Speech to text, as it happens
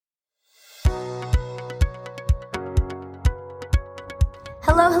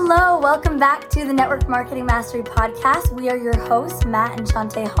Hello. Welcome back to the Network Marketing Mastery Podcast. We are your hosts, Matt and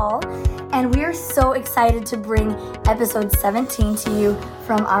Shantae Hall, and we are so excited to bring episode 17 to you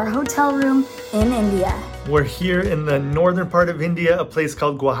from our hotel room in India. We're here in the northern part of India, a place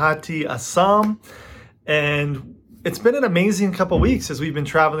called Guwahati, Assam, and it's been an amazing couple of weeks as we've been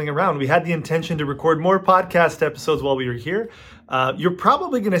traveling around. We had the intention to record more podcast episodes while we were here. You're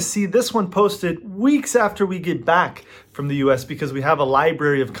probably going to see this one posted weeks after we get back from the US because we have a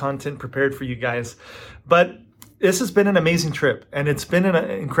library of content prepared for you guys. But this has been an amazing trip and it's been an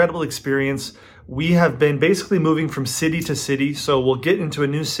incredible experience. We have been basically moving from city to city. So we'll get into a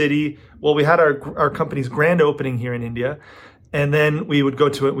new city. Well, we had our company's grand opening here in India, and then we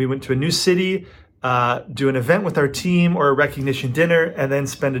went to a new city, do an event with our team or a recognition dinner, and then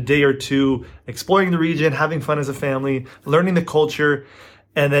spend a day or two exploring the region, having fun as a family, learning the culture,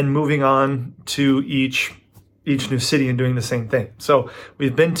 and then moving on to each new city and doing the same thing. So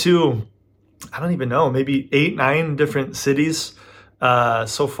we've been to, I don't even know, maybe 8-9 different cities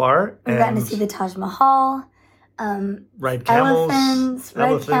so far. We've gotten to see the Taj Mahal, ride camels.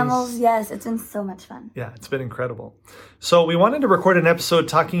 Ride camels. Yes, it's been so much fun. Yeah, it's been incredible. So we wanted to record an episode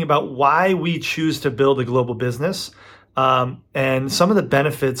talking about why we choose to build a global business and some of the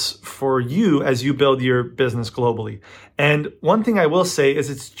benefits for you as you build your business globally. And one thing I will say is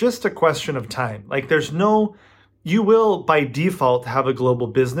it's just a question of time. Like you will by default have a global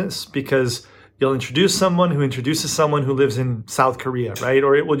business because you'll introduce someone who introduces someone who lives in South Korea, right?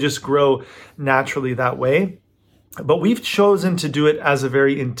 Or it will just grow naturally that way. But we've chosen to do it as a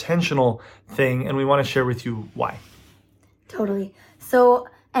very intentional thing, and we want to share with you why. Totally. So,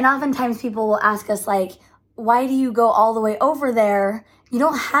 and oftentimes people will ask us like, why do you go all the way over there? You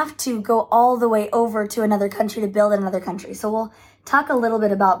don't have to go all the way over to another country to build another country. So we'll talk a little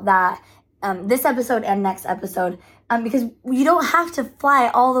bit about that this episode and next episode, because you don't have to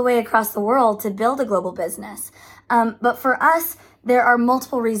fly all the way across the world to build a global business. But for us, there are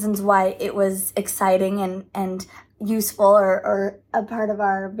multiple reasons why it was exciting and useful or a part of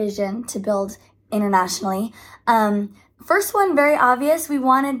our vision to build internationally. First one, very obvious, we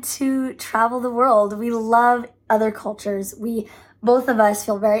wanted to travel the world. We love other cultures. Both of us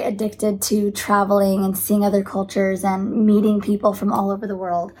feel very addicted to traveling and seeing other cultures and meeting people from all over the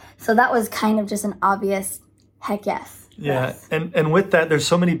world. So that was kind of just an obvious heck yes. Yeah, and with that, there's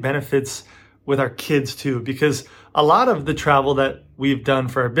so many benefits with our kids too, because a lot of the travel that we've done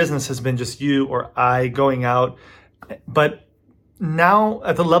for our business has been just you or I going out. But now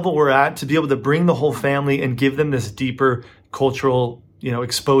at the level we're at, to be able to bring the whole family and give them this deeper cultural,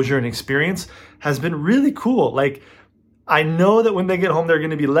 exposure and experience has been really cool. Like, I know that when they get home, they're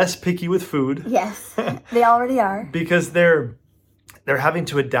going to be less picky with food. Yes, they already are. Because they're having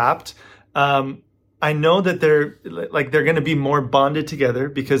to adapt. I know that they're going to be more bonded together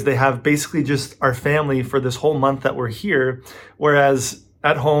because they have basically just our family for this whole month that we're here. Whereas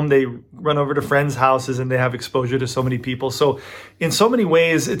at home, they run over to friends' houses and they have exposure to so many people. So in so many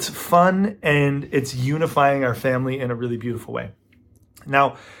ways, it's fun and it's unifying our family in a really beautiful way.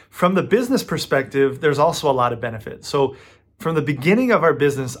 Now, from the business perspective, there's also a lot of benefit. So from the beginning of our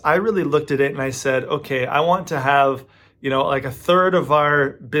business, I really looked at it and I said, okay, I want to have like a third of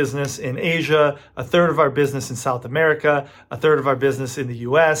our business in Asia, a third of our business in South America, a third of our business in the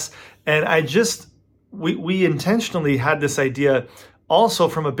US. And we intentionally had this idea also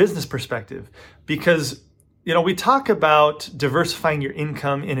from a business perspective, because, we talk about diversifying your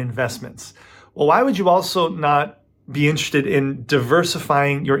income in investments. Well, why would you also not be interested in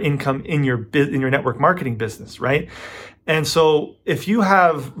diversifying your income in your network marketing business, right? And so if you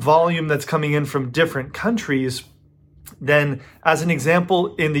have volume that's coming in from different countries, then as an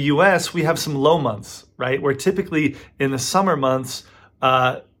example, in the US, we have some low months, right? Where typically in the summer months,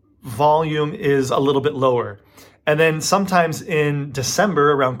 volume is a little bit lower. And then sometimes in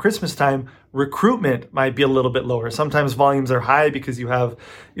December, around Christmas time, recruitment might be a little bit lower. Sometimes volumes are high because you have,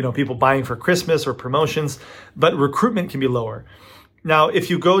 people buying for Christmas or promotions, but recruitment can be lower. Now, if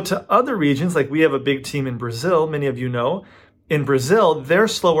you go to other regions, like we have a big team in Brazil, many of you know, in Brazil, their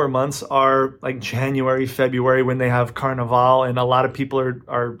slower months are like January, February, when they have Carnival and a lot of people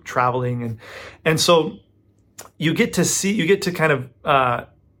are traveling. And so you get to kind of,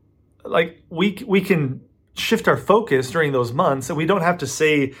 we can shift our focus during those months, and we don't have to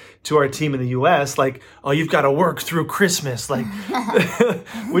say to our team in the US, like, oh, you've got to work through Christmas. Like,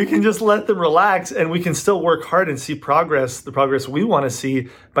 we can just let them relax and we can still work hard and see the progress we want to see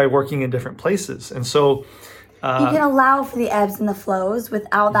by working in different places. And so you can allow for the ebbs and the flows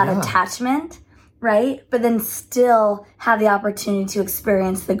without that attachment, right? But then still have the opportunity to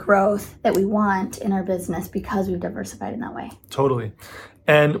experience the growth that we want in our business because we've diversified in that way. Totally.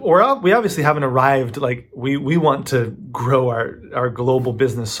 And we obviously haven't arrived. Like we want to grow our global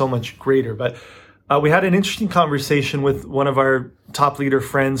business so much greater. But we had an interesting conversation with one of our top leader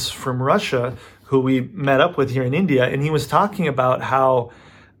friends from Russia, who we met up with here in India, and he was talking about how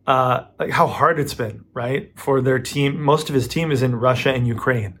hard it's been, right, for their team. Most of his team is in Russia and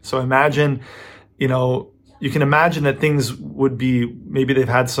Ukraine. So imagine, you can imagine that things would be, maybe they've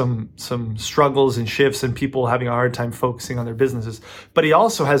had some struggles and shifts and people having a hard time focusing on their businesses. But he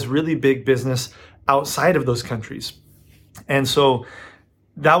also has really big business outside of those countries. And so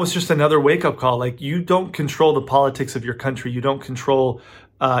that was just another wake-up call. Like, you don't control the politics of your country. You don't control,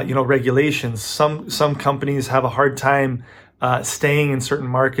 regulations. Some companies have a hard time staying in certain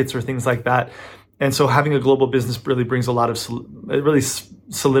markets or things like that. And so having a global business really brings a lot of, it really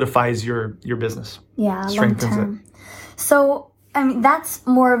solidifies your business. Yeah, long term. So, I mean, that's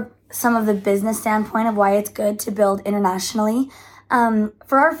more of some of the business standpoint of why it's good to build internationally.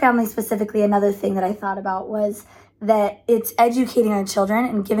 For our family specifically, another thing that I thought about was that it's educating our children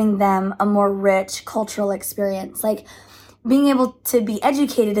and giving them a more rich cultural experience. Like, being able to be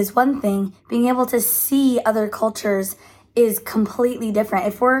educated is one thing. Being able to see other cultures is completely different.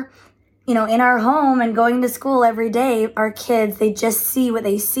 If we're, in our home and going to school every day, our kids, they just see what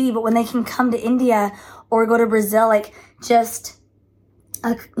they see. But when they can come to India or go to Brazil, like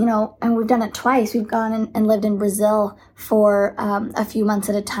and we've done it twice. We've gone and lived in Brazil for a few months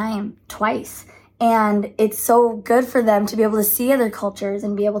at a time, twice. And it's so good for them to be able to see other cultures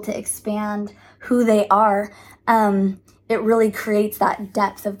and be able to expand who they are. It really creates that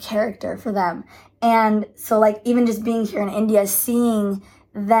depth of character for them. And so, like, even just being here in India, seeing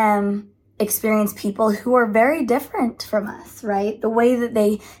them experience people who are very different from us, right? The way that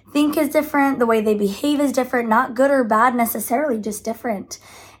they think is different, the way they behave is different, not good or bad necessarily, just different.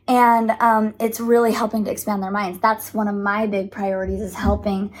 And it's really helping to expand their minds. That's one of my big priorities, is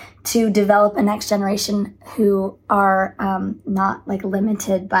helping to develop a next generation who are not like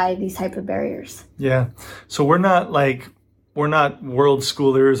limited by these type of barriers. Yeah. So we're not world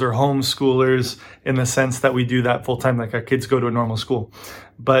schoolers or homeschoolers in the sense that we do that full time, like our kids go to a normal school.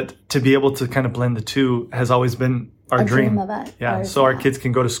 But to be able to kind of blend the two has always been our dream. Of it. Yeah. So our kids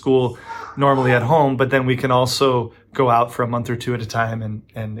can go to school normally at home, but then we can also go out for a month or two at a time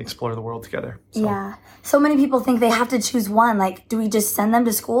and explore the world together. So. Yeah. So many people think they have to choose one. Like, do we just send them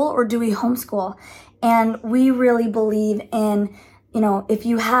to school or do we homeschool? And we really believe in, if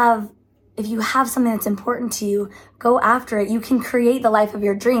you have something that's important to you, go after it. You can create the life of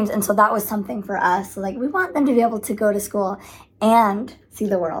your dreams. And so that was something for us. Like, we want them to be able to go to school and see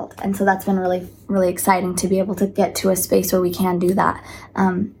the world. And so that's been really, really exciting to be able to get to a space where we can do that,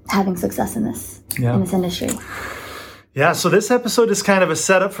 having success in this industry. Yeah, so this episode is kind of a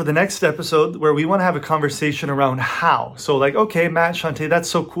setup for the next episode where we want to have a conversation around how. So like, okay, Matt, Shantae, that's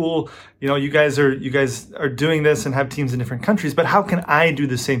so cool. You guys are doing this and have teams in different countries, but how can I do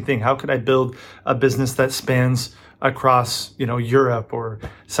the same thing? How could I build a business that spans across, Europe or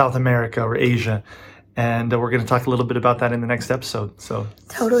South America or Asia? And we're going to talk a little bit about that in the next episode. So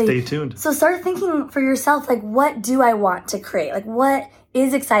totally stay tuned. So start thinking for yourself, like, what do I want to create? Like, what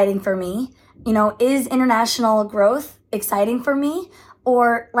is exciting for me? Is international growth exciting for me?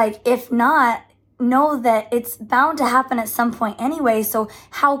 Or like, if not, know that it's bound to happen at some point anyway. So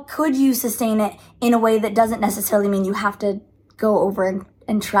how could you sustain it in a way that doesn't necessarily mean you have to go over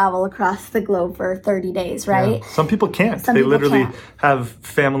and travel across the globe for 30 days, right? Yeah. Some people can't. They literally have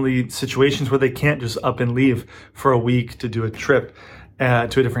family situations where they can't just up and leave for a week to do a trip to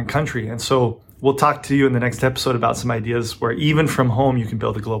a different country. And so we'll talk to you in the next episode about some ideas where even from home you can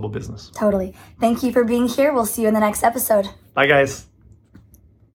build a global business. Totally. Thank you for being here. We'll see you in the next episode. Bye, guys.